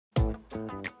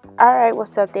Alright,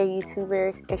 what's up there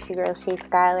YouTubers? It's your girl Shay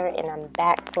Skylar and I'm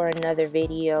back for another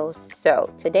video.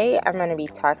 So today I'm going to be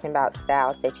talking about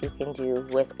styles that you can do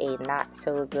with a not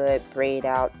so good braid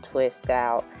out, twist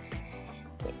out,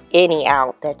 any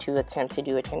out that you attempt to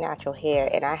do with your natural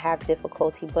hair. And I have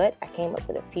difficulty, but I came up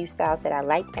with a few styles that I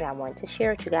like and I wanted to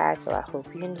share with you guys, so I hope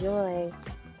you enjoy.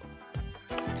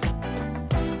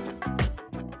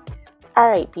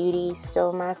 Alright beauties,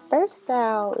 so my first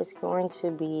style is going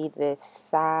to be this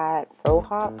side fro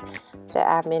hawk that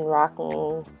I've been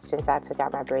rocking since I took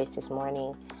out my braids this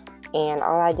morning. And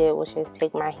all I did was just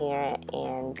take my hair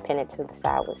and pin it to the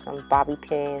side with some bobby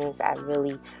pins. I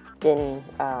really didn't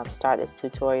start this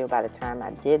tutorial by the time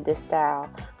I did this style,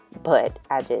 but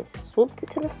I just swooped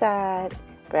it to the side,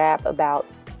 grabbed about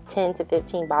 10 to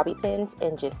 15 bobby pins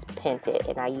and just pinned it,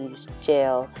 and I used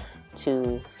gel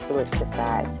to slip the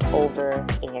sides over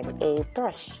and a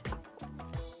brush.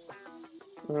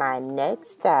 My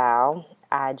next style,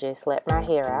 I just let my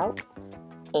hair out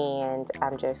and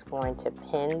I'm just going to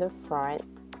pin the front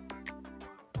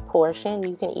portion.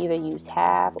 You can either use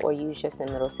half or use just the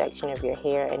middle section of your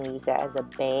hair and use that as a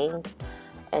bang,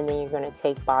 and then you're going to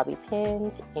take bobby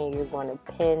pins and you're going to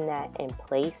pin that in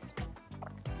place.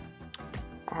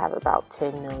 I have about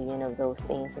 10 million of those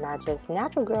things, and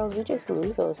natural girls, we just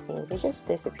lose those things. They just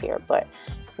disappear. But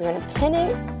you're going to pin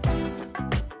it,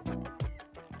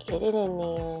 get it in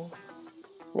there,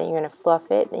 then you're going to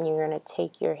fluff it, then you're going to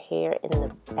take your hair in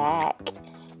the back,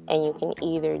 and you can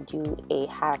either do a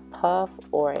high puff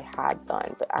or a high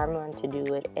bun, but I'm going to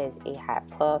do it as a high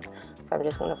puff. So I'm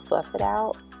just going to fluff it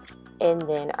out, and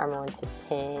then I'm going to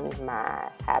pin my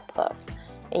high puff.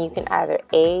 And you can either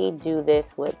A, do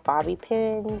this with bobby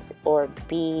pins, or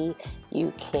B,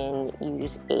 you can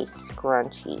use a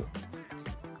scrunchie.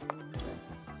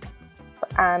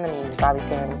 But I'm going to use bobby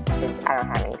pins because I don't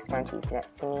have any scrunchies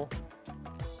next to me.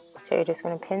 So you're just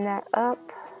going to pin that up.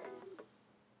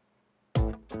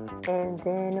 And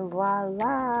then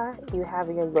voila, you have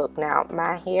your look. Now,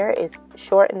 my hair is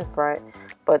short in the front,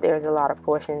 but there's a lot of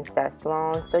portions that's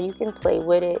long. So you can play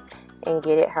with it and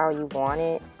get it how you want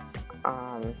it.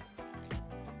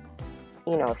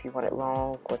 You know, if you want it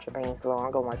long, want your bangs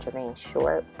long, or want your bangs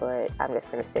short, but I'm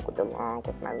just going to stick with the long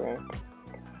with my length.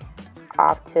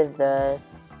 Off to the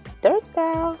third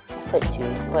style. I put 2,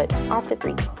 but off to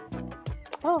 3.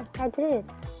 Oh, I did.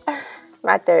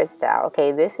 My third style.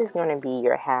 Okay, this is going to be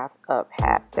your half up,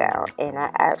 half down, and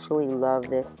I actually love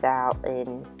this style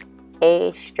in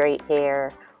A, straight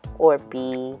hair, or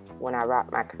B, when I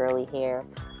rock my curly hair.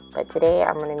 But today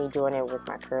I'm going to be doing it with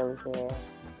my curly hair.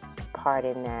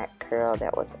 Pardon that curl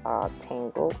that was all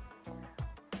tangled.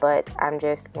 But I'm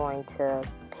just going to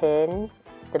pin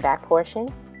the back portion,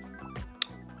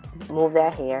 move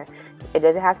that hair. It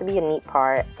doesn't have to be a neat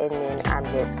part, and then I'm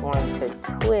just going to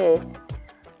twist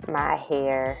my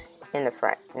hair in the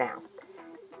front. Now,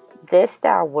 this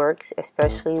style works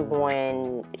especially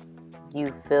when you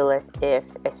feel as if,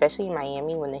 especially in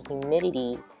Miami, when the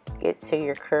humidity gets to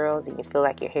your curls and you feel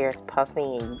like your hair is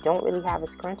puffing and you don't really have a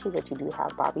scrunchie but you do have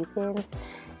bobby pins,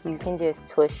 you can just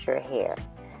twist your hair.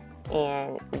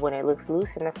 And when it looks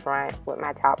loose in the front with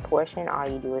my top portion, all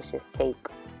you do is just take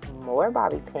more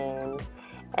bobby pins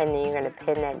and then you're going to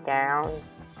pin that down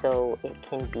so it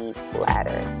can be flatter.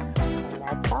 And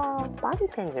that's all. Bobby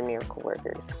pins are miracle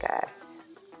workers, guys.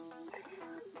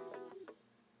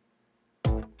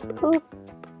 Boop.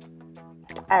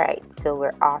 Alright, so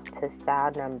we're off to style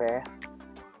number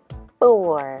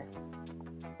 4.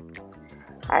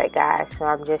 Alright guys, so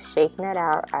I'm just shaking it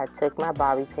out. I took my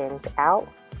bobby pins out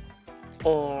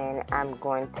and I'm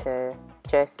going to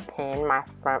just pin my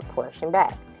front portion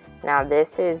back. Now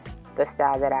this is the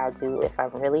style that I'll do if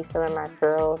I'm really feeling my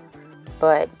curls,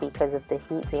 but because of the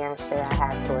heat damage that I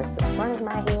have towards the front of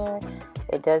my hair,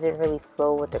 it doesn't really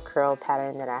flow with the curl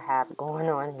pattern that I have going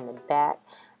on in the back.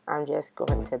 I'm just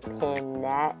going to pin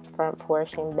that front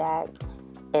portion back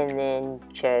and then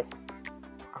just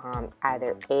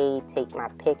either A, take my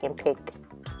pick and pick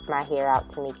my hair out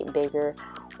to make it bigger,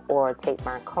 or take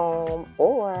my comb,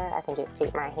 or I can just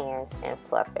take my hands and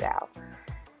fluff it out.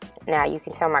 Now you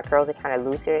can tell my curls are kind of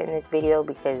looser in this video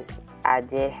because I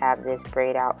did have this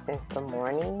braid out since the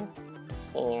morning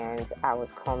and I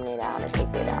was combing it out and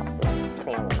taking it out,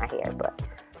 playing with my hair. But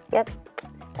yep,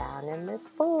 style number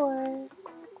 4.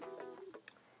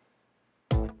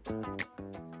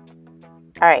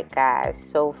 Alright guys,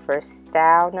 so for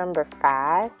style number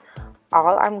 5,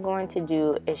 all I'm going to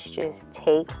do is just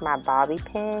take my bobby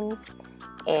pins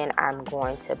and I'm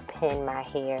going to pin my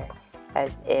hair as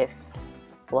if,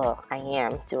 well, I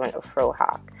am doing a fro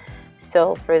hawk.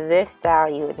 So for this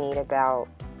style, you would need about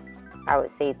I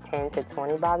would say 10 to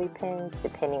 20 bobby pins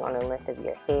depending on the length of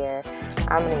your hair.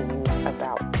 I'm going to use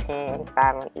about 10,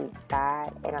 5 on each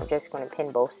side, and I'm just going to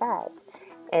pin both sides.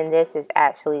 And this is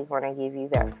actually going to give you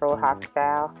that fro hawk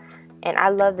style. And I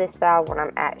love this style when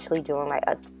I'm actually doing like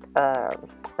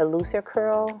a looser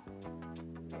curl.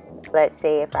 Let's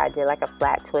say if I did like a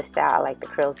flat twist style, I like the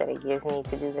curls that it gives me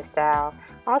to do the style.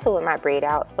 Also with my braid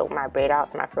outs, but with my braid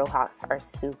outs, my fro hawks are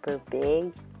super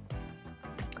big.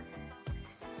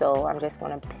 So I'm just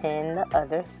going to pin the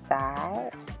other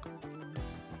side.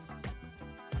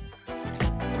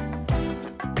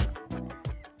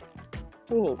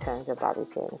 We need tons of bobby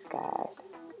pins, guys.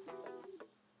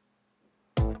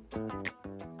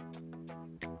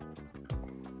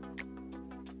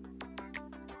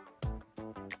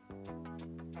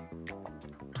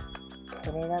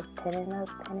 Pin it up, pin it up,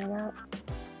 pin it up.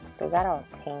 They got all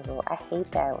tangled. I hate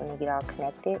that when you get all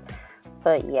connected.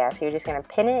 But yeah, so you're just going to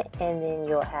pin it, and then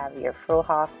you'll have your fro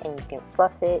hawk, and you can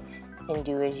fluff it and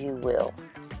do as you will.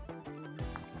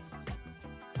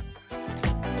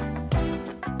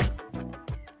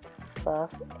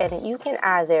 Fluff. And you can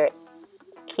either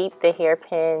keep the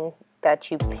hairpin that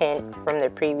you pinned from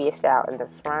the previous style in the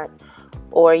front,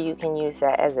 or you can use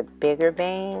that as a bigger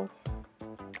bang.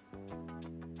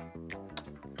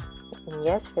 And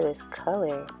yes, for this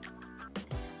color.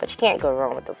 But you can't go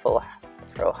wrong with the full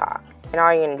fro hawk. And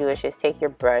all you're going to do is just take your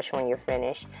brush when you're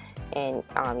finished, and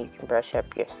you can brush up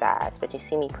your sides. But you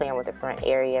see me playing with the front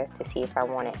area to see if I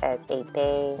want it as a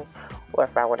bang or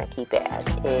if I want to keep it as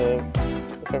is.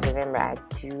 Because remember, I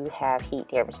do have heat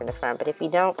damage in the front. But if you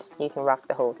don't, you can rock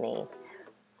the whole thing.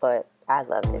 But I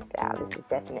love this style. This is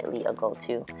definitely a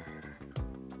go-to.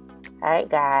 Alright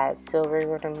guys, so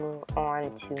we're going to move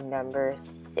on to number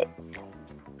 6.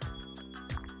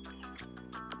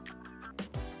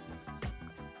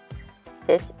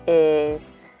 This is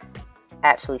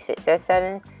actually 6 or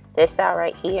 7. This style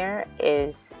right here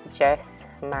is just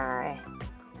my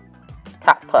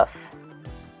top puff.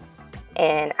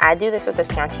 And I do this with a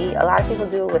scrunchie. A lot of people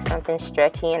do it with something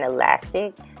stretchy and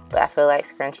elastic, but I feel like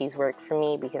scrunchies work for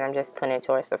me because I'm just putting it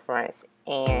towards the fronts,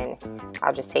 and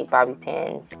I'll just take bobby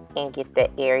pins and get the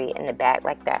area in the back,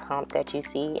 like that hump that you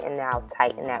see, and then I'll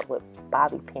tighten that with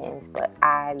bobby pins. But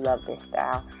I love this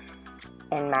style.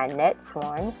 And my next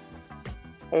one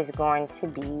is going to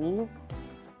be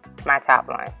my top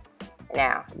line.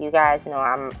 Now, you guys know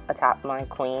I'm a top line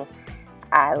queen.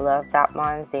 I love top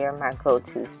lines. They are my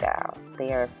go-to style.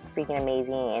 They are freaking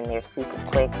amazing, and they're super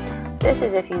quick. This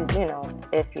is if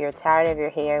if you're tired of your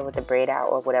hair with the braid out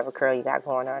or whatever curl you got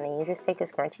going on, and you just take a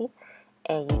scrunchie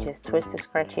and you just twist the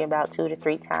scrunchie about 2 to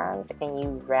 3 times, and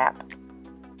you wrap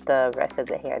the rest of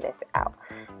the hair that's out.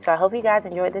 So I hope you guys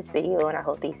enjoyed this video, and I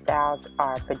hope these styles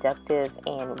are productive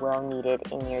and well needed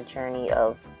in your journey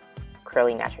of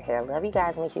curly natural hair. Love you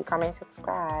guys. Make sure you comment and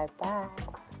subscribe. Bye.